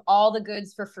give all the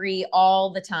goods for free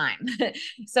all the time.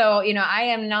 So, I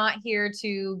am not here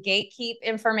to gatekeep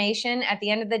information. At the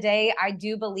end of the day, I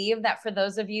do believe that for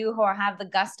those of you who have the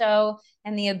gusto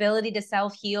and the ability to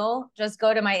self-heal, just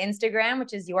go to my Instagram,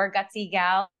 which is Your Gutsy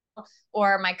Gal,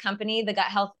 or my company, the Gut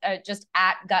Health, just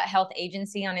at Gut Health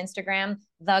Agency on Instagram,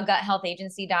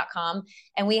 theguthealthagency.com.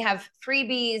 And we have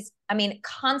freebies.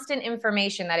 Constant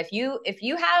information that if you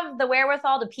have the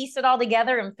wherewithal to piece it all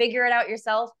together and figure it out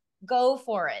yourself, go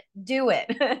for it, do it,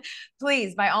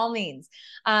 please, by all means.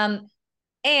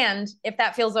 And if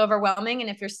that feels overwhelming, and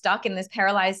if you're stuck in this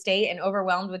paralyzed state and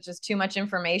overwhelmed with just too much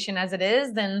information as it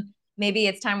is, then maybe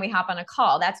it's time we hop on a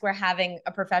call. That's where having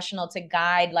a professional to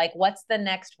guide, like what's the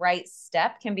next right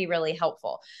step, can be really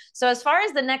helpful. So as far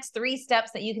as the next 3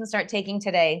 steps that you can start taking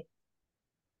today,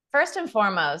 first and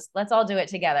foremost, let's all do it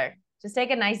together. Just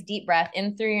take a nice deep breath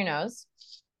in through your nose.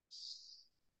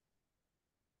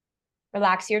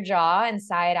 Relax your jaw and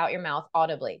sigh it out your mouth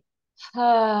audibly.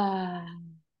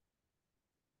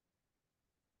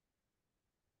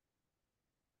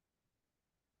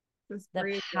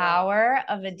 The power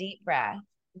of a deep breath.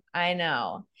 I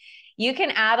know. You can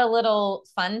add a little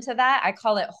fun to that. I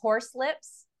call it horse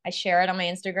lips. I share it on my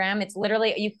Instagram. It's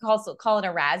literally, you can also call it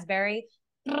a raspberry.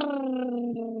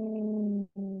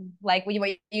 Like what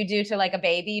you do to like a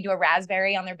baby, you do a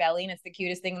raspberry on their belly and it's the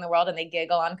cutest thing in the world and they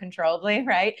giggle uncontrollably,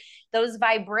 right? Those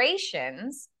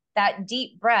vibrations, that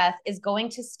deep breath is going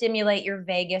to stimulate your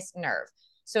vagus nerve.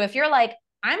 So if you're like,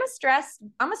 I'm a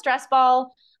stress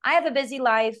ball. I have a busy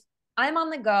life. I'm on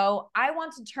the go. I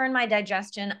want to turn my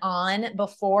digestion on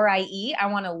before I eat. I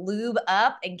want to lube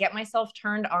up and get myself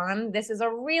turned on. This is a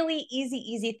really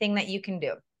easy thing that you can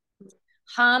do.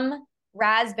 Hum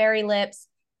Raspberry Lips,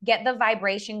 get the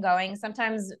vibration going.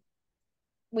 Sometimes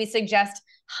we suggest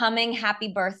humming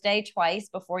happy birthday twice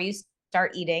before you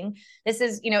start eating. This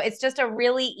is, it's just a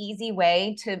really easy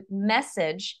way to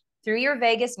message through your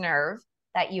vagus nerve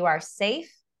that you are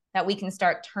safe, that we can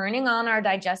start turning on our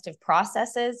digestive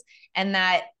processes, and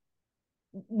that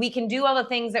we can do all the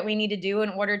things that we need to do in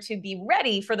order to be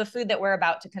ready for the food that we're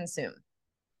about to consume.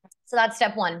 So that's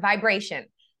step one, vibration.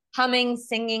 Humming,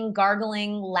 singing,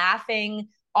 gargling, laughing,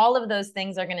 all of those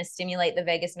things are going to stimulate the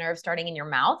vagus nerve starting in your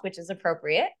mouth, which is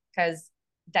appropriate because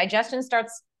digestion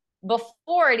starts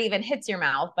before it even hits your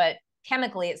mouth, but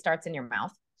chemically it starts in your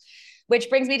mouth. Which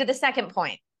brings me to the second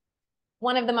point.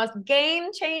 One of the most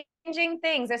game-changing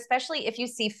things, especially if you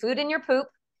see food in your poop,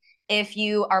 if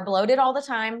you are bloated all the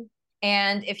time,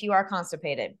 and if you are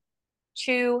constipated,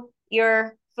 chew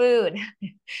your food.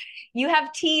 You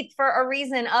have teeth for a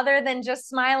reason other than just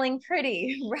smiling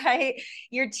pretty, right?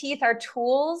 Your teeth are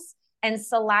tools, and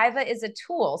saliva is a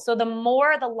tool. So the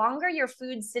longer your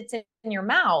food sits in your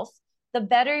mouth, the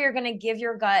better you're going to give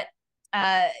your gut,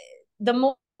 the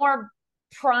more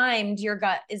primed your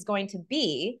gut is going to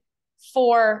be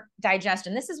for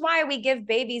digestion. This is why we give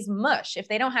babies mush. If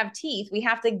they don't have teeth, we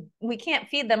can't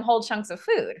feed them whole chunks of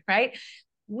food, right?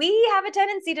 We have a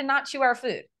tendency to not chew our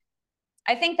food.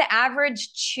 I think the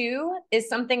average chew is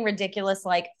something ridiculous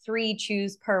like 3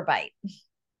 chews per bite.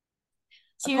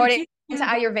 According to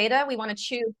Ayurveda, we want to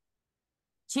chew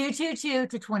 2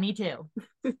 to 22.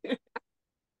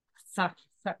 Sorry.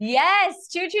 Yes,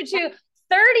 2.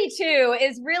 32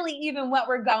 is really even what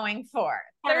we're going for.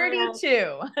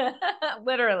 32,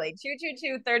 literally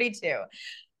 2, 32.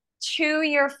 Chew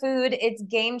your food. It's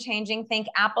game changing. Think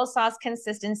applesauce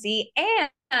consistency.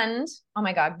 And oh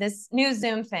my God, this new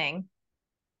Zoom thing.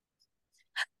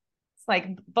 It's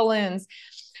like balloons.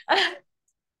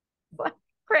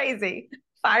 Crazy.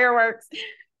 Fireworks.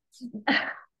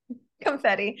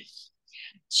 Confetti.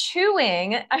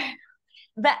 Chewing.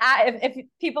 If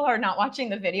people are not watching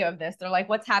the video of this, they're like,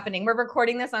 what's happening? We're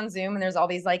recording this on Zoom and there's all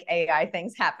these like AI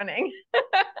things happening.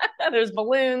 There's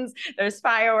balloons, there's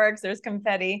fireworks, there's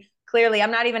confetti. Clearly, I'm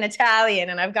not even Italian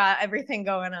and I've got everything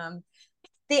going on.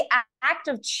 The act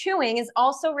of chewing is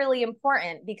also really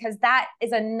important because that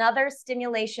is another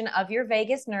stimulation of your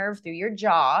vagus nerve through your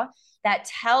jaw that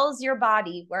tells your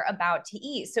body we're about to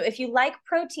eat. So if you like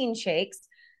protein shakes,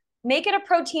 make it a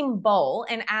protein bowl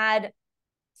and add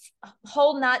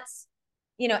whole nuts,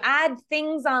 add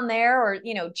things on there, or,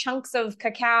 chunks of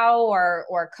cacao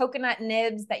or coconut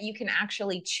nibs that you can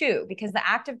actually chew, because the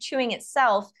act of chewing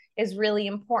itself is really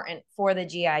important for the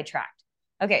GI tract.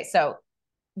 Okay, so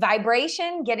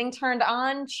vibration, getting turned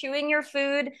on, chewing your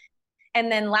food.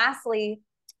 And then lastly,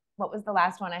 what was the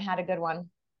last one? I had a good one.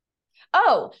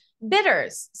 Oh,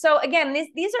 bitters. So again,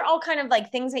 these are all kind of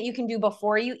like things that you can do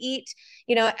before you eat.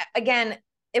 Again,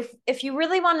 if you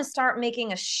really want to start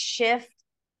making a shift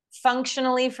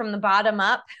functionally from the bottom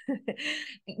up,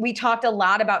 we talked a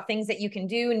lot about things that you can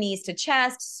do: knees to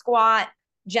chest, squat,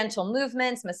 gentle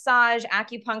movements, massage,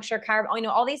 acupuncture,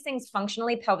 all these things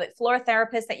functionally, pelvic floor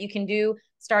therapists that you can do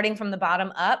starting from the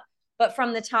bottom up. But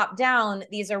from the top down,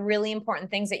 these are really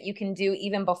important things that you can do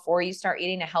even before you start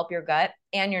eating to help your gut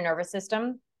and your nervous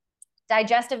system.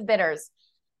 Digestive bitters.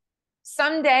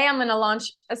 Someday I'm going to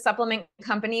launch a supplement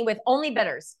company with only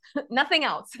bitters, nothing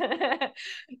else,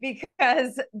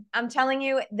 because I'm telling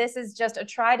you, this is just a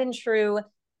tried and true,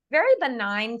 very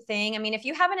benign thing. I mean, if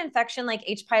you have an infection like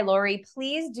H. pylori,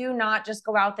 please do not just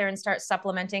go out there and start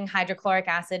supplementing hydrochloric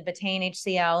acid, betaine,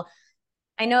 HCl.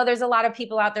 I know there's a lot of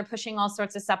people out there pushing all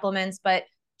sorts of supplements, but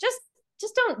just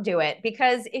don't do it,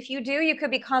 because if you do, you could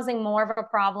be causing more of a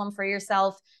problem for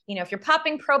yourself. If you're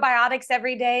popping probiotics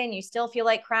every day and you still feel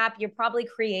like crap, you're probably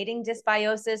creating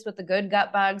dysbiosis with the good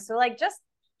gut bugs. So like, just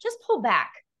pull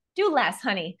back, do less,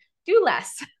 honey, do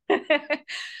less.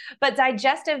 But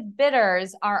digestive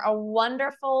bitters are a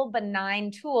wonderful,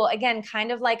 benign tool. Again,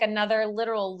 kind of like another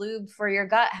literal lube for your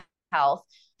gut health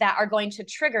that are going to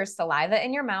trigger saliva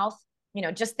in your mouth.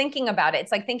 Just thinking about it,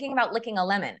 it's like thinking about licking a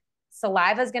lemon.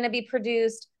 Saliva is going to be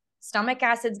produced, stomach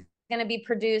acid is going to be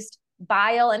produced,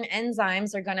 bile and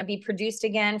enzymes are going to be produced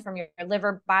again from your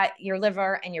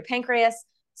liver and your pancreas.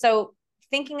 So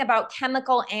thinking about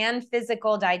chemical and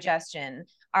physical digestion,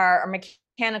 or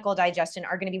mechanical digestion,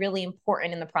 are going to be really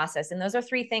important in the process. And those are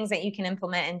 3 things that you can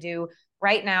implement and do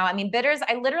right now. I mean, bitters,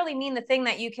 I literally mean the thing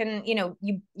that you can,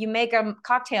 you make a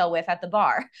cocktail with at the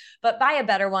bar, but buy a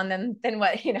better one than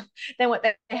what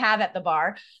they have at the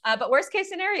bar. But worst case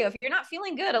scenario, if you're not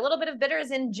feeling good, a little bit of bitters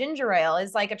in ginger ale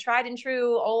is like a tried and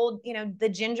true old, the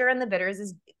ginger and the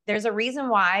bitters there's a reason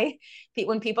why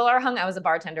when people are I was a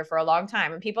bartender for a long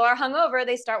time. When people are hungover,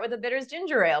 they start with a bitters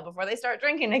ginger ale before they start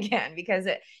drinking again, because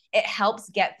it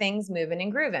helps get things moving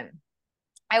and grooving.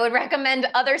 I would recommend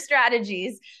other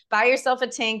strategies. Buy yourself a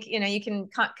tank. You can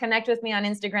connect with me on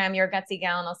Instagram, Your Gutsy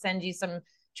Gal, and I'll send you some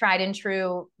tried and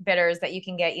true bitters that you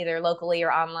can get either locally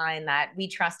or online that we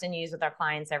trust and use with our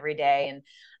clients every day. And,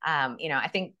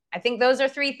 I think those are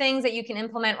 3 things that you can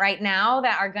implement right now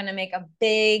that are going to make a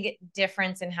big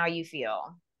difference in how you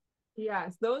feel.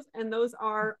 Yes, those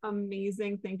are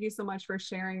amazing. Thank you so much for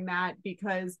sharing that,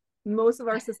 because most of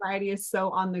our society is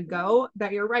so on the go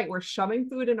that you're right. We're shoving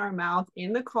food in our mouth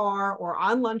in the car or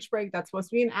on lunch break. That's supposed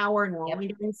to be an hour and we're only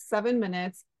doing 7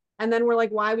 minutes. And then we're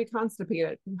like, why are we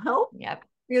constipated? Well,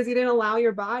 because you didn't allow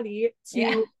your body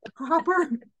to proper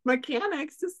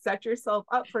mechanics to set yourself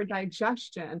up for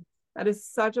digestion. That is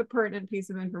such a pertinent piece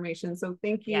of information. So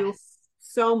thank you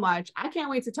so much. I can't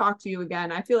wait to talk to you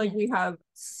again. I feel like we have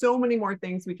so many more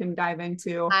things we can dive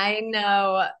into. I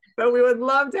know. But we would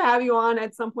love to have you on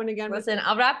at some point again. Listen,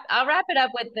 I'll wrap it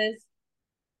up with this.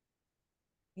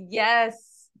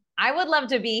 Yes, I would love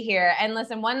to be here. And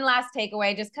listen, one last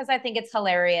takeaway, just because I think it's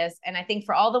hilarious. And I think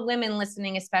for all the women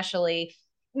listening, especially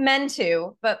men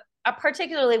too, but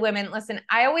particularly women, listen,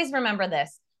 I always remember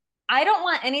this. I don't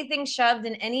want anything shoved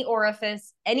in any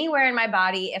orifice anywhere in my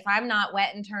body if I'm not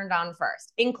wet and turned on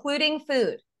first, including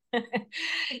food.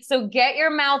 So get your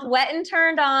mouth wet and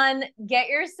turned on, get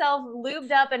yourself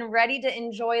lubed up and ready to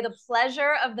enjoy the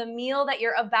pleasure of the meal that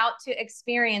you're about to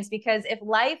experience. Because if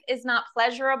life is not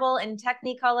pleasurable in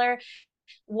Technicolor,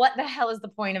 what the hell is the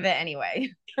point of it anyway?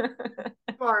 You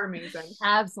are amazing.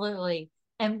 Absolutely.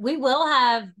 And we will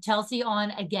have Chelsea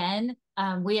on again.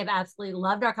 We have absolutely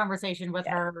loved our conversation with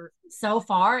her so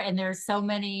far. And there's so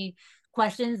many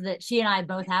questions that she and I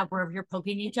both have where you're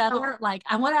poking each other. Like,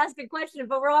 I want to ask a question,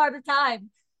 but we're all out of time.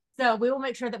 So we will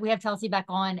make sure that we have Chelsea back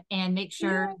on and make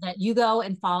sure that you go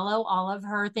and follow all of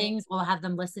her things. We'll have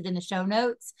them listed in the show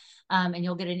notes. And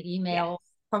you'll get an email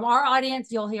from our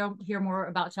audience. You'll hear more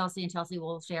about Chelsea, and Chelsea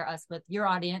will share us with your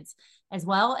audience as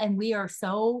well. And we are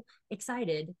so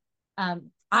excited.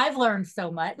 I've learned so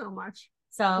much.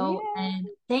 So, and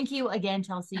thank you again,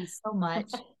 Chelsea, so much.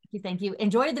 Thank you.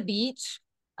 Enjoy the beach.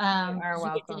 You are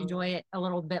welcome. Get to enjoy it a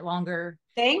little bit longer.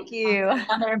 Thank you.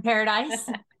 Down there in paradise.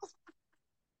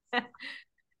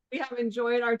 We have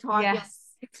enjoyed our talk. Yes.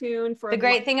 Stay tuned for the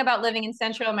great thing about living in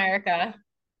Central America.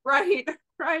 Right.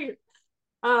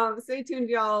 Stay tuned,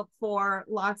 y'all, for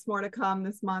lots more to come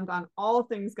this month on all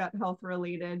things gut health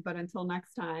related. But until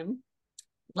next time,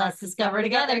 let's discover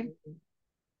together.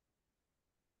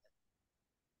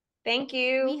 Thank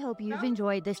you. We hope you've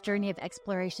enjoyed this journey of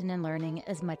exploration and learning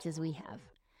as much as we have.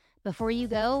 Before you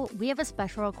go, we have a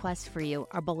special request for you,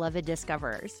 our beloved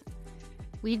discoverers.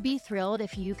 We'd be thrilled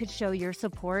if you could show your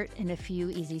support in a few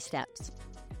easy steps.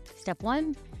 Step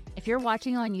 1, if you're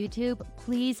watching on YouTube,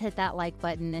 please hit that like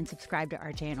button and subscribe to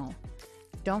our channel.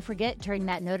 Don't forget to ring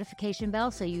that notification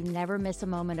bell so you never miss a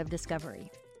moment of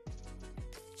discovery.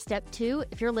 Step 2,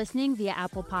 if you're listening via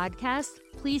Apple Podcasts,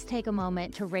 please take a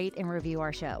moment to rate and review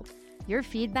our show. Your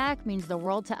feedback means the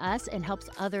world to us and helps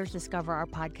others discover our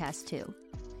podcast too.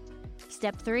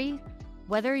 Step 3,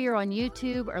 whether you're on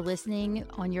YouTube or listening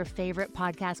on your favorite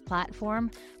podcast platform,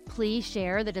 please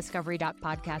share the Discovery Doc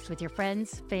podcast with your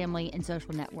friends, family, and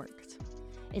social networks.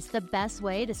 It's the best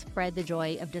way to spread the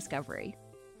joy of discovery.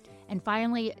 And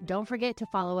finally, don't forget to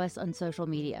follow us on social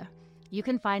media. You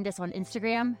can find us on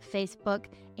Instagram, Facebook,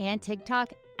 and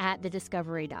TikTok at The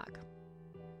Discovery Doc.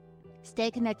 Stay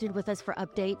connected with us for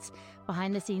updates,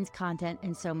 behind-the-scenes content,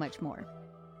 and so much more.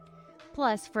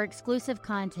 Plus, for exclusive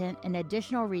content and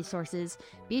additional resources,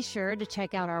 be sure to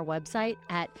check out our website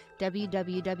at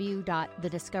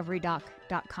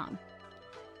www.thediscoverydoc.com.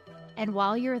 And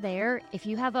while you're there, if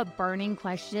you have a burning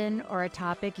question or a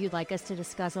topic you'd like us to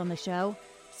discuss on the show,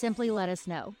 simply let us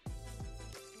know.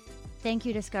 Thank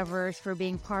you, Discoverers, for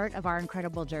being part of our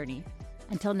incredible journey.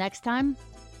 Until next time,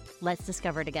 let's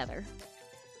discover together.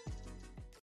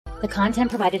 The content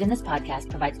provided in this podcast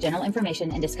provides general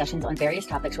information and discussions on various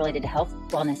topics related to health,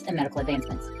 wellness, and medical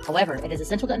advancements. However, it is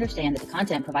essential to understand that the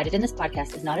content provided in this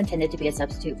podcast is not intended to be a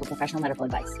substitute for professional medical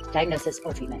advice, diagnosis,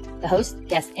 or treatment. The hosts,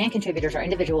 guests, and contributors are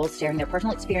individuals sharing their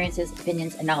personal experiences,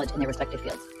 opinions, and knowledge in their respective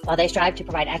fields. While they strive to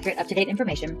provide accurate, up-to-date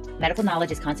information, medical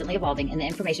knowledge is constantly evolving, and the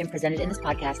information presented in this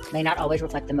podcast may not always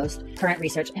reflect the most current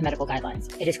research and medical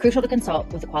guidelines. It is crucial to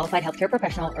consult with a qualified healthcare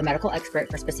professional or medical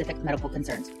expert for specific medical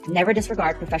concerns. Never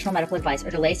disregard professional medical advice or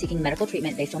delay seeking medical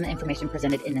treatment based on the information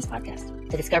presented in this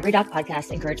podcast. The Discovery Doc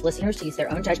podcast encourages listeners to use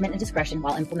their own judgment and discretion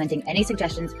while implementing any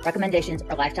suggestions, recommendations,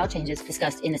 or lifestyle changes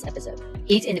discussed in this episode.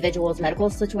 Each individual's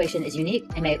medical situation is unique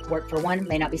and may work for one,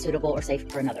 may not be suitable or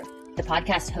safe for another. The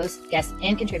podcast hosts, guests,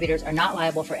 and contributors are not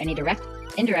liable for any direct,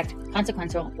 indirect,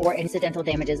 consequential, or incidental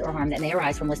damages or harm that may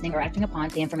arise from listening or acting upon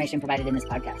the information provided in this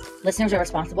podcast. Listeners are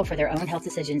responsible for their own health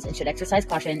decisions and should exercise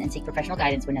caution and seek professional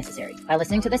guidance when necessary. By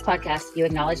listening to this podcast, you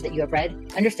acknowledge that you have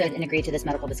read, understood, and agreed to this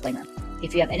medical disclaimer.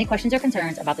 If you have any questions or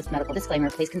concerns about this medical disclaimer,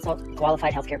 please consult a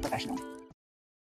qualified healthcare professional.